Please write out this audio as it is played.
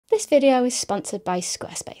This video is sponsored by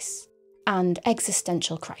Squarespace and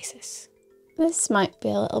Existential Crisis. This might be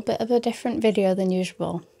a little bit of a different video than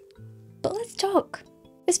usual, but let's talk.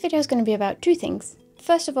 This video is going to be about two things.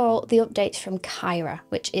 First of all, the updates from Caira,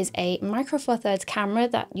 which is a Micro Four Thirds camera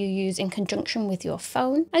that you use in conjunction with your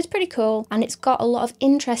phone. And it's pretty cool, and it's got a lot of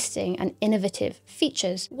interesting and innovative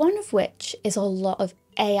features, one of which is a lot of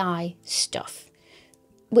AI stuff,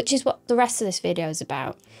 which is what the rest of this video is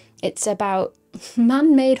about. It's about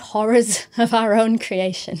man-made horrors of our own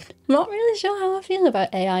creation. I'm not really sure how I feel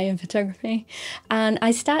about AI in photography. And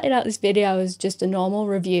I started out this video as just a normal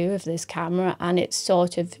review of this camera, and it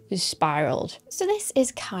sort of spiraled. So this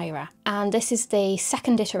is Caira, and this is the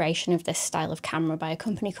second iteration of this style of camera by a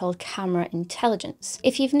company called Camera Intelligence.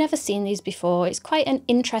 If you've never seen these before, it's quite an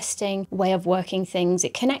interesting way of working things.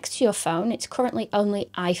 It connects to your phone. It's currently only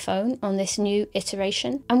iPhone on this new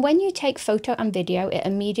iteration. And when you take photo and video, it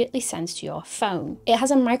immediately sends to your phone. It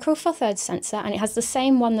has a Micro Four Thirds sensor, and it has the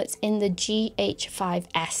same one that's in the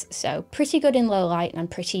GH5S, so pretty good in low light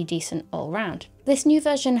and pretty decent all round. This new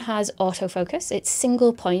version has autofocus. It's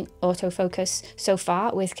single point autofocus so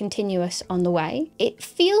far, with continuous on the way. It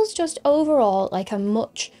feels just overall like a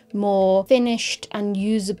much more finished and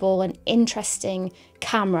usable and interesting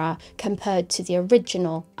camera compared to the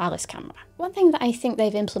original Alice camera. One thing that I think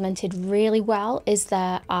they've implemented really well is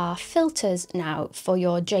there are filters now for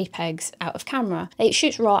your JPEGs out of camera. It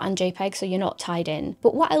shoots RAW and JPEG, so you're not tied in.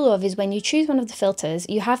 But what I love is when you choose one of the filters,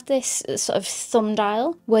 you have this sort of thumb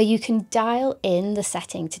dial where you can dial in the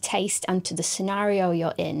setting to taste and to the scenario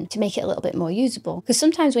you're in to make it a little bit more usable. Because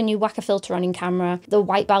sometimes when you whack a filter on in camera, the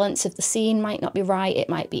white balance of the scene might not be right. It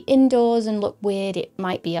might be indoors and look weird. It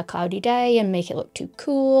might be a cloudy day and make it look too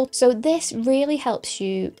cool. So this really helps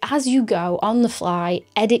you, as you go on the fly,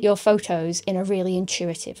 edit your photos in a really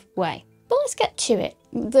intuitive way. But let's get to it.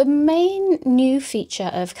 The main new feature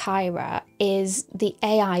of Caira is the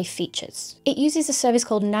AI features. It uses a service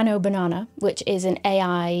called Nano Banana, which is an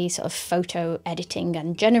AI sort of photo editing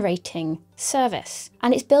and generating service,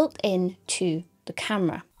 and it's built into the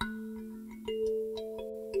camera.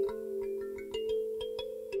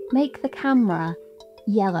 Make the camera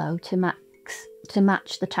yellow to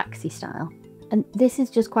match the taxi style. And this is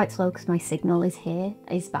just quite slow because my signal is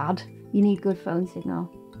bad. You need good phone signal.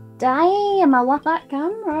 Damn, I love that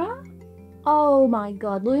camera. Oh my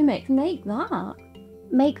god, Lumix, make that.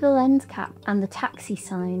 Make the lens cap and the taxi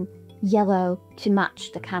sign yellow to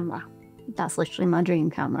match the camera. That's literally my dream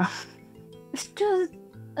camera. It's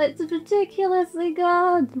ridiculously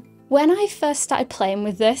good. When I first started playing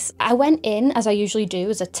with this, I went in, as I usually do,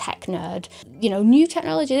 as a tech nerd. You know, new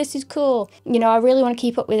technology, this is cool. You know, I really want to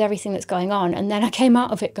keep up with everything that's going on. And then I came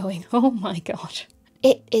out of it going, oh my god.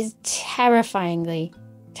 It is terrifyingly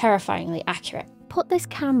accurate. Put this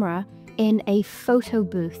camera in a photo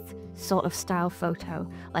booth sort of style photo,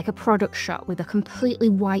 like a product shot with a completely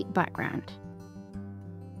white background.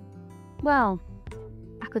 Well,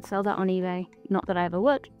 I could sell that on eBay. Not that I ever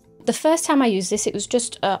would. The first time I used this, it was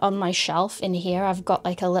just on my shelf in here. I've got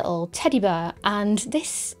like a little teddy bear, and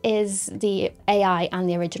this is the AI and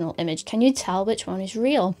the original image. Can you tell which one is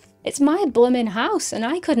real? It's my blooming house, and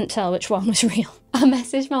I couldn't tell which one was real. I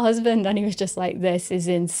messaged my husband and he was just like, this is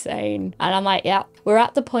insane. And I'm like, yeah, we're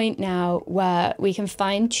at the point now where we can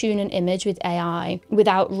fine tune an image with AI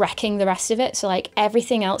without wrecking the rest of it. So like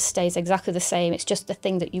everything else stays exactly the same. It's just the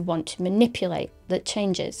thing that you want to manipulate that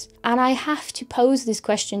changes. And I have to pose this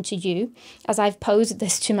question to you, as I've posed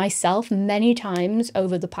this to myself many times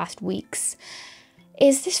over the past weeks.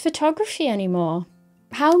 Is this photography anymore?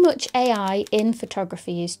 How much AI in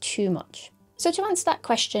photography is too much? So to answer that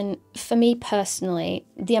question, for me personally,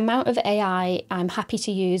 the amount of AI I'm happy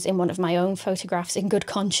to use in one of my own photographs in good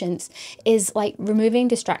conscience is like removing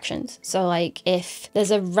distractions. So like if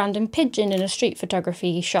there's a random pigeon in a street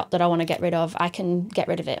photography shot that I want to get rid of, I can get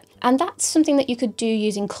rid of it. And that's something that you could do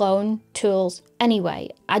using clone tools anyway.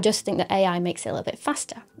 I just think that AI makes it a little bit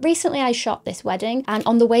faster. Recently I shot this wedding, and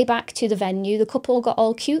on the way back to the venue, the couple got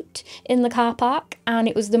all cute in the car park, and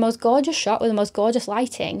it was the most gorgeous shot with the most gorgeous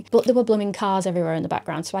lighting, but there were blooming cars everywhere in the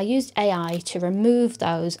background. So I used AI to remove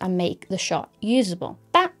those and make the shot usable.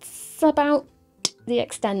 That's about the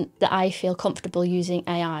extent that I feel comfortable using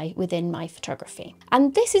AI within my photography.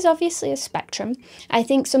 And this is obviously a spectrum. I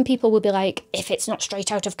think some people will be like, if it's not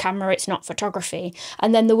straight out of camera, it's not photography.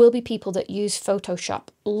 And then there will be people that use Photoshop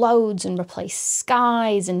loads and replace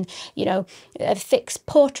skies and, you know, fix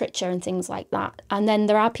portraiture and things like that. And then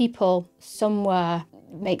there are people somewhere,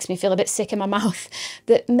 makes me feel a bit sick in my mouth,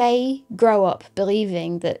 that may grow up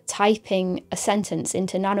believing that typing a sentence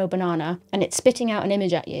into Nano Banana and it's spitting out an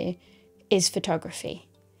image at you is photography.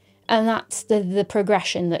 And that's the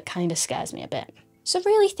progression that kind of scares me a bit. So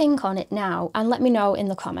really think on it now and let me know in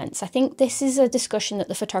the comments. I think this is a discussion that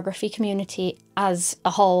the photography community as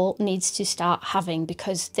a whole needs to start having,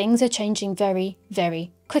 because things are changing very,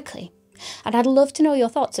 very quickly. And I'd love to know your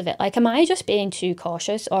thoughts of it. Like, am I just being too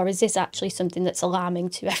cautious, or is this actually something that's alarming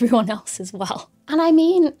to everyone else as well? And I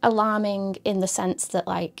mean alarming in the sense that,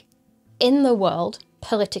 like, in the world,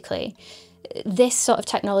 politically, this sort of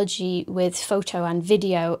technology with photo and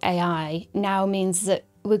video AI now means that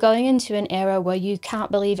we're going into an era where you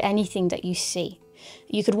can't believe anything that you see.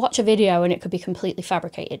 You could watch a video and it could be completely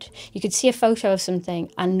fabricated. You could see a photo of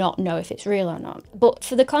something and not know if it's real or not. But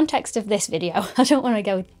for the context of this video, I don't want to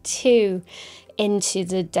go too into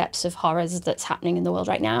the depths of horrors that's happening in the world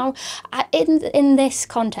right now. In this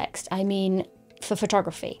context, I mean for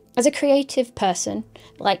photography. As a creative person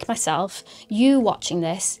like myself, you watching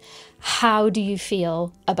this, how do you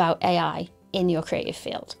feel about AI in your creative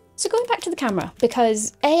field? So going back to the camera,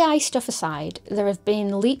 because AI stuff aside, there have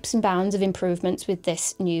been leaps and bounds of improvements with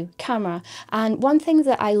this new camera. And one thing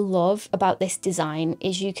that I love about this design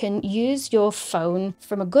is you can use your phone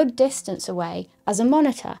from a good distance away as a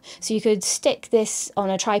monitor. So you could stick this on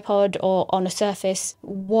a tripod or on a surface,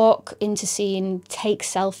 walk into scene, take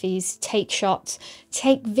selfies, take shots,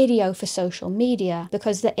 take video for social media,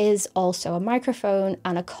 because there is also a microphone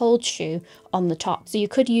and a cold shoe on the top. So you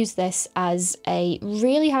could use this as a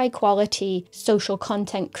really high quality social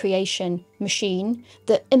content creation machine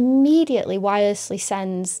that immediately wirelessly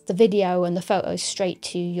sends the video and the photos straight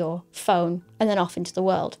to your phone and then off into the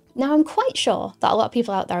world. Now, I'm quite sure that a lot of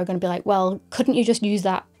people out there are going to be like, well, couldn't you just use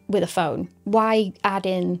that with a phone? Why add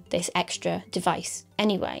in this extra device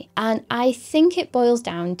anyway? And I think it boils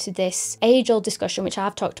down to this age-old discussion, which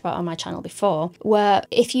I've talked about on my channel before, where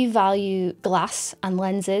if you value glass and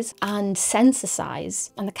lenses and sensor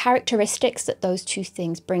size and the characteristics that those two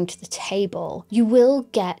things bring to the table, you will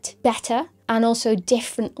get better and also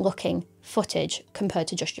different looking footage compared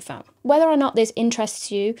to just your phone. Whether or not this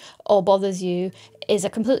interests you or bothers you is a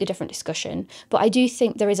completely different discussion, but I do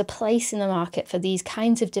think there is a place in the market for these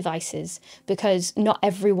kinds of devices because not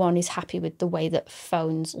everyone is happy with the way that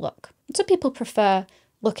phones look. Some people prefer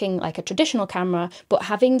looking like a traditional camera, but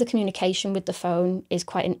having the communication with the phone is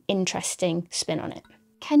quite an interesting spin on it.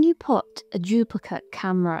 Can you put a duplicate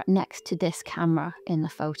camera next to this camera in the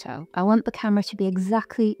photo? I want the camera to be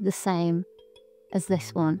exactly the same as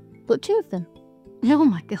this one, but two of them. Oh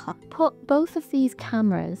my god. Put both of these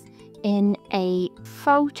cameras in a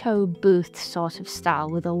photo booth sort of style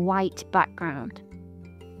with a white background.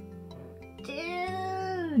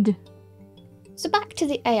 Dude! So back to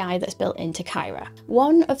the AI that's built into Caira.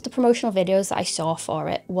 One of the promotional videos that I saw for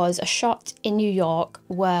it was a shot in New York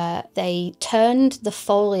where they turned the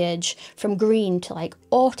foliage from green to like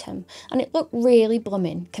autumn, and it looked really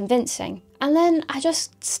blooming convincing. And then I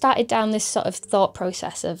just started down this sort of thought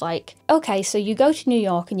process of like, okay, so you go to New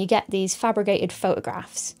York and you get these fabricated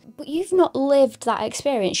photographs, but you've not lived that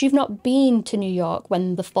experience. You've not been to New York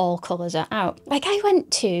when the fall colours are out. Like, I went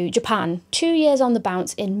to Japan 2 years on the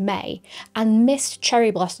bounce in May and missed cherry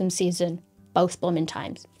blossom season both blooming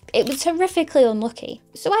times. It was horrifically unlucky.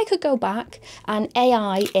 So I could go back and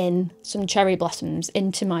AI in some cherry blossoms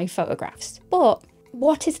into my photographs. But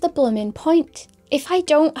what is the blooming point? If I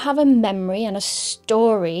don't have a memory and a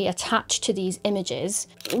story attached to these images,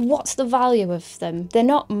 what's the value of them? They're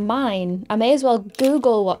not mine. I may as well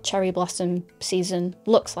Google what cherry blossom season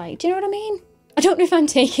looks like. Do you know what I mean? I don't know if I'm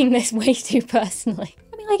taking this way too personally.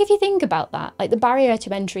 I mean, like, if you think about that, like, the barrier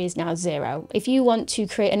to entry is now 0. If you want to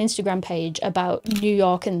create an Instagram page about New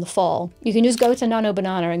York in the fall, you can just go to Nano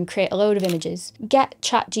Banana and create a load of images, get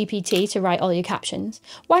ChatGPT to write all your captions.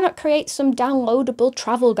 Why not create some downloadable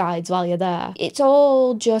travel guides while you're there? It's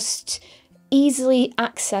all just easily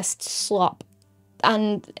accessed slop,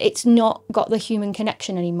 and it's not got the human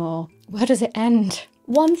connection anymore. Where does it end?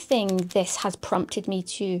 One thing this has prompted me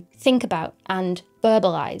to think about and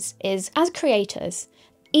verbalize is, as creators,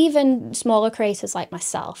 even smaller creators like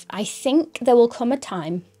myself, I think there will come a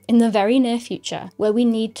time in the very near future where we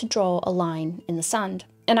need to draw a line in the sand.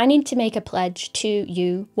 And I need to make a pledge to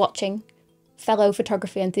you watching, fellow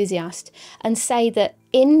photography enthusiast, and say that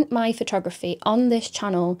in my photography on this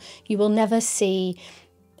channel, you will never see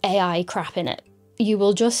AI crap in it. You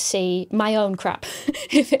will just see my own crap.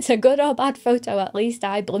 If it's a good or bad photo, at least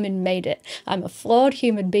I blooming made it. I'm a flawed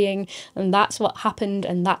human being, and that's what happened,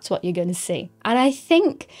 and that's what you're gonna see. And I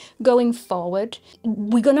think going forward,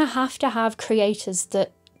 we're gonna have creators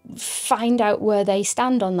that find out where they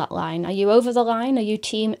stand on that line. Are you over the line? Are you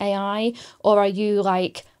team AI? Or are you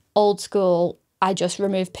like old school, I just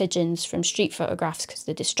remove pigeons from street photographs because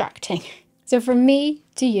they're distracting? So from me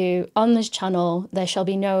to you, on this channel, there shall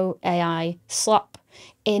be no AI slop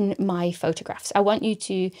in my photographs. I want you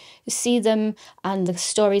to see them and the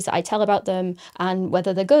stories that I tell about them, and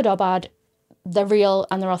whether they're good or bad, they're real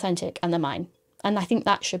and they're authentic and they're mine. And I think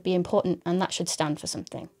that should be important, and that should stand for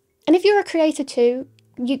something. And if you're a creator too,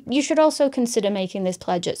 you should also consider making this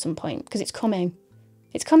pledge at some point, because it's coming.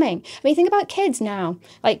 It's coming. I mean, think about kids now.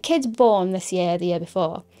 Like kids born this year, the year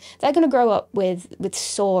before, they're going to grow up with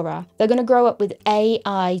Sora. They're going to grow up with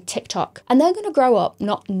AI TikTok. And they're going to grow up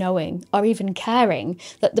not knowing or even caring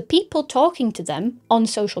that the people talking to them on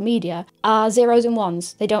social media are zeros and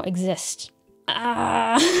ones. They don't exist.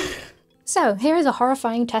 So here is a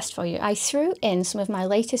horrifying test for you. I threw in some of my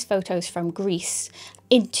latest photos from Greece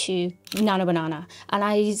into Nano Banana, and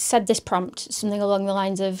I said this prompt, something along the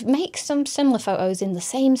lines of, make some similar photos in the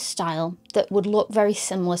same style that would look very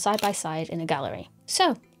similar side by side in a gallery.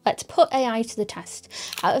 So let's put AI to the test.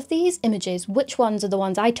 Out of these images, which ones are the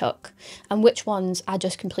ones I took and which ones are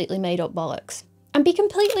just completely made up bollocks? And be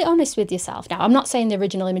completely honest with yourself. Now, I'm not saying the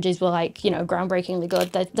original images were like, you know, groundbreakingly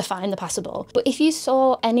good. They're fine, they're passable. But if you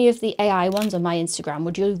saw any of the AI ones on my Instagram,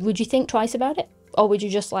 would you think twice about it? Or would you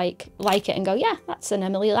just like it and go, yeah, that's an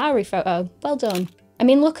Emily Lowry photo, well done. I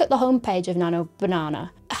mean, look at the homepage of Nano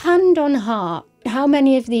Banana. Hand on heart, how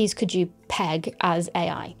many of these could you peg as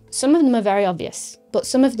AI? Some of them are very obvious, but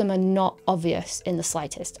some of them are not obvious in the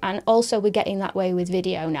slightest. And also we're getting that way with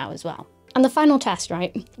video now as well. And the final test,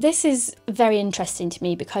 right? This is very interesting to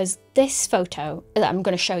me because this photo that I'm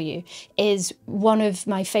going to show you is one of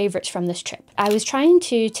my favourites from this trip. I was trying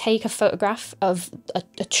to take a photograph of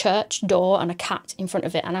a church door and a cat in front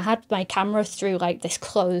of it, and I had my camera through like this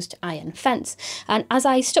closed iron fence. And as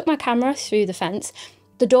I stuck my camera through the fence,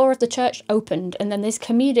 the door of the church opened, and then this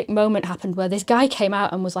comedic moment happened where this guy came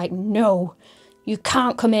out and was like, no, you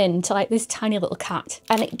can't come in, to like this tiny little cat.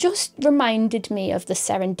 And it just reminded me of the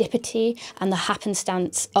serendipity and the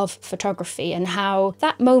happenstance of photography, and how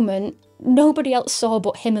that moment nobody else saw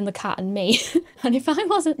but him and the cat and me. And if I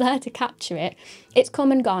wasn't there to capture it, it's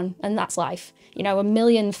come and gone, and that's life. You know, a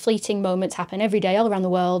million fleeting moments happen every day all around the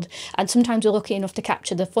world, and sometimes we're lucky enough to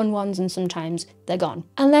capture the fun ones and sometimes they're gone.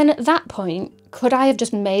 And then at that point, could I have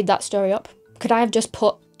just made that story up? Could I have just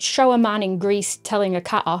put show a man in Greece telling a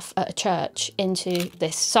cat off at a church into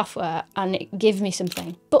this software and it give me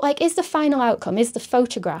something? But like, is the final outcome, is the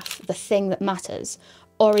photograph the thing that matters?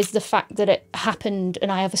 Or is the fact that it happened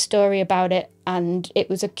and I have a story about it and it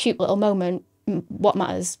was a cute little moment what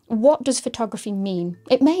matters? What does photography mean?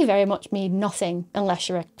 It may very much mean nothing unless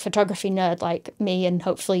you're a photography nerd like me and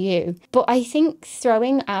hopefully you. But I think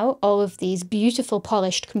throwing out all of these beautiful,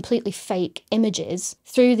 polished, completely fake images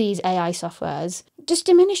through these AI softwares just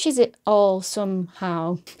diminishes it all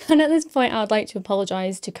somehow. And at this point, I'd like to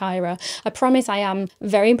apologise to Caira. I promise I am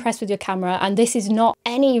very impressed with your camera, and this is not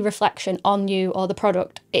any reflection on you or the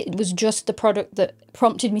product. It was just the product that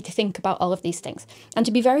prompted me to think about all of these things. And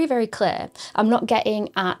to be very, very clear, I'm not getting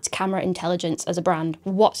at Camera Intelligence as a brand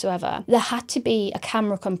whatsoever. There had to be a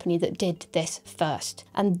camera company that did this first,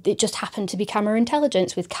 and it just happened to be Camera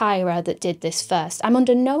Intelligence with Caira that did this first. I'm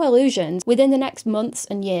under no illusions within the next months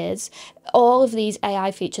and years all of these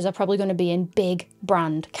AI features are probably going to be in big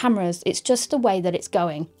brand cameras. It's just the way that it's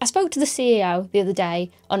going. I spoke to the CEO the other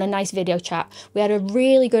day on a nice video chat. We had a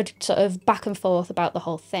really good sort of back and forth about the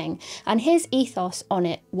whole thing. And his ethos on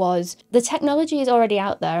it was the technology is already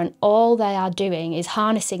out there and all they are doing is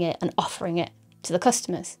harnessing it and offering it to the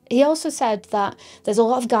customers. He also said that there's a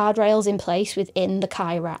lot of guardrails in place within the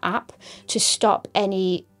Caira app to stop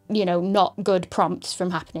any, you know, not good prompts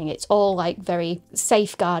from happening. It's all like very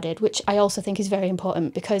safeguarded, which I also think is very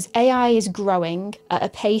important because AI is growing at a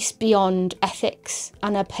pace beyond ethics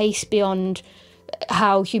and a pace beyond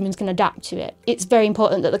how humans can adapt to it. It's very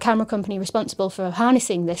important that the camera company responsible for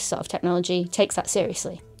harnessing this sort of technology takes that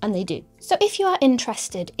seriously, and they do. So if you are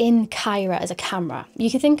interested in Caira as a camera,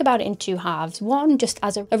 you can think about it in two halves. One, just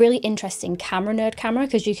as a really interesting camera nerd camera,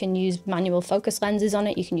 because you can use manual focus lenses on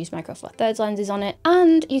it, you can use micro four thirds lenses on it,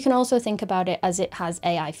 and you can also think about it as it has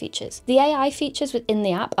AI features. The AI features within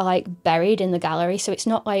the app are like buried in the gallery, so it's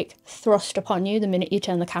not like thrust upon you the minute you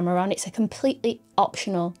turn the camera on. It's a completely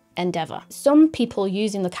optional endeavor. Some people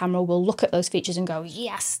using the camera will look at those features and go,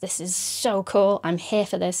 yes, this is so cool, I'm here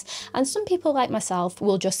for this. And some people like myself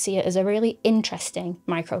will just see it as a really interesting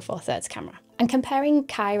micro four thirds camera. And comparing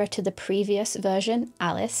Caira to the previous version,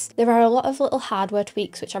 Alice, there are a lot of little hardware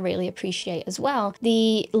tweaks which I really appreciate as well.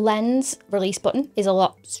 The lens release button is a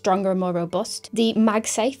lot stronger and more robust. The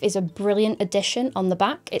MagSafe is a brilliant addition on the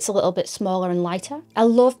back. It's a little bit smaller and lighter. I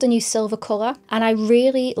love the new silver colour, and I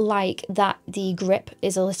really like that the grip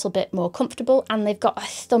is a little bit more comfortable, and they've got a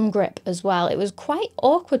thumb grip as well. It was quite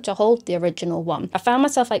awkward to hold the original one. I found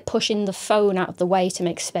myself like pushing the phone out of the way to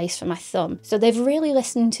make space for my thumb. So they've really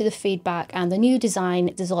listened to the feedback, and the new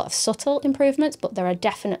design, there's a lot of subtle improvements, but there are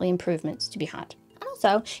definitely improvements to be had.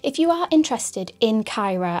 So if you are interested in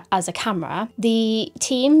Caira as a camera, the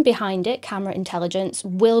team behind it, Camera Intelligence,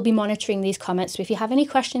 will be monitoring these comments. So if you have any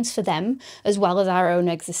questions for them, as well as our own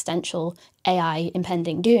existential AI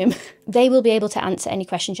impending doom, they will be able to answer any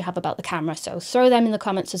questions you have about the camera. So throw them in the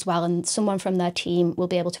comments as well, and someone from their team will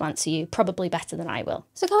be able to answer you, probably better than I will.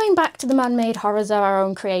 So going back to the man-made horrors of our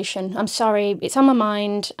own creation, I'm sorry, it's on my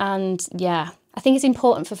mind, and yeah, I think it's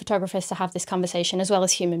important for photographers to have this conversation as well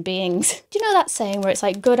as human beings. Do you know that saying where it's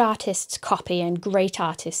like good artists copy and great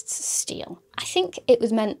artists steal? I think it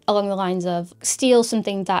was meant along the lines of steal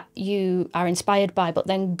something that you are inspired by, but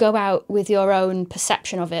then go out with your own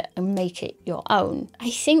perception of it and make it your own.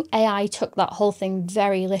 I think AI took that whole thing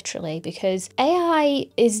very literally, because AI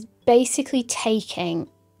is basically taking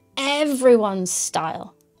everyone's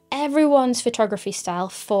style, everyone's photography style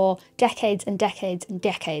for decades and decades and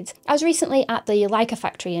decades. I was recently at the Leica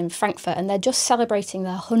factory in Frankfurt, and they're just celebrating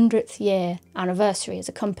their 100th year anniversary as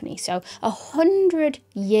a company. So 100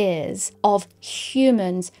 years of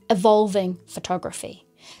humans evolving photography,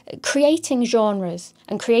 creating genres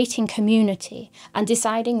and creating community and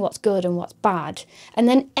deciding what's good and what's bad. And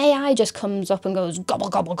then AI just comes up and goes gobble,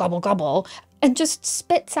 gobble, gobble, gobble, and just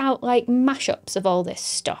spits out like mashups of all this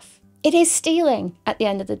stuff. It is stealing at the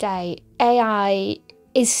end of the day. AI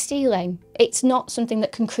is stealing. It's not something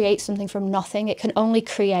that can create something from nothing. It can only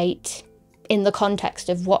create in the context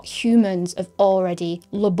of what humans have already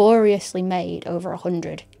laboriously made over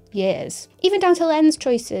 100 years. Even down to lens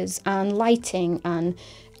choices and lighting, and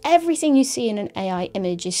everything you see in an AI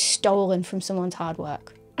image is stolen from someone's hard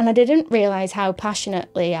work. And I didn't realise how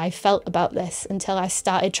passionately I felt about this until I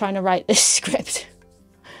started trying to write this script.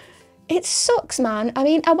 It sucks, man. I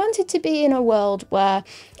mean, I wanted to be in a world where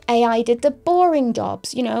AI did the boring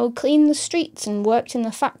jobs, you know, cleaned the streets and worked in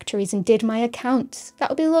the factories and did my accounts. That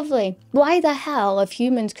would be lovely. Why the hell have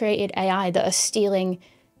humans created AI that are stealing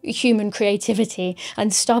human creativity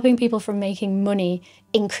and stopping people from making money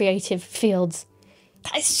in creative fields?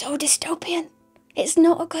 That is so dystopian. It's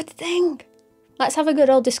not a good thing. Let's have a good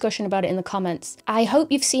old discussion about it in the comments. I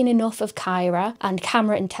hope you've seen enough of Caira and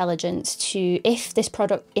Camera Intelligence to, if this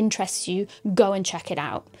product interests you, go and check it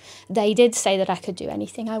out. They did say that I could do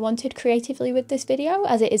anything I wanted creatively with this video,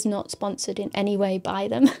 as it is not sponsored in any way by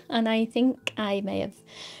them, and I think I may have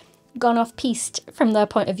gone off-piste from their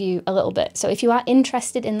point of view a little bit. So if you are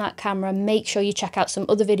interested in that camera, make sure you check out some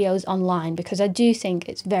other videos online, because I do think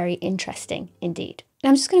it's very interesting indeed. Now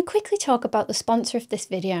I'm just going to quickly talk about the sponsor of this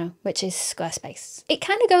video, which is Squarespace. It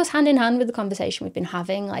kind of goes hand in hand with the conversation we've been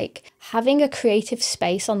having, like having a creative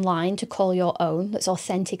space online to call your own that's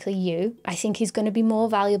authentically you, I think is going to be more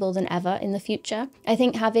valuable than ever in the future. I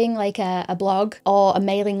think having like a blog or a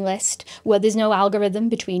mailing list where there's no algorithm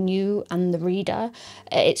between you and the reader,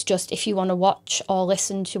 it's just if you want to watch or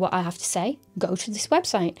listen to what I have to say, go to this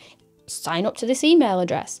website. Sign up to this email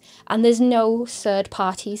address, and there's no third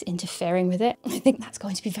parties interfering with it. I think that's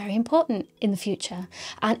going to be very important in the future,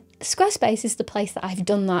 and Squarespace is the place that I've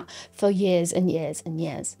done that for years and years and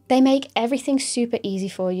years. They make everything super easy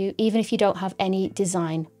for you, even if you don't have any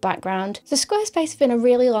design background. So Squarespace has been a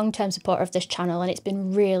really long-term supporter of this channel, and it's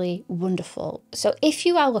been really wonderful. So if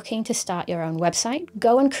you are looking to start your own website,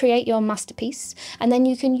 go and create your masterpiece, and then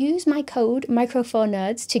you can use my code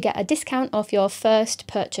Micro4Nerds to get a discount off your first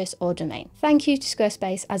purchase or domain. Thank you to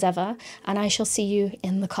Squarespace as ever, and I shall see you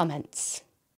in the comments.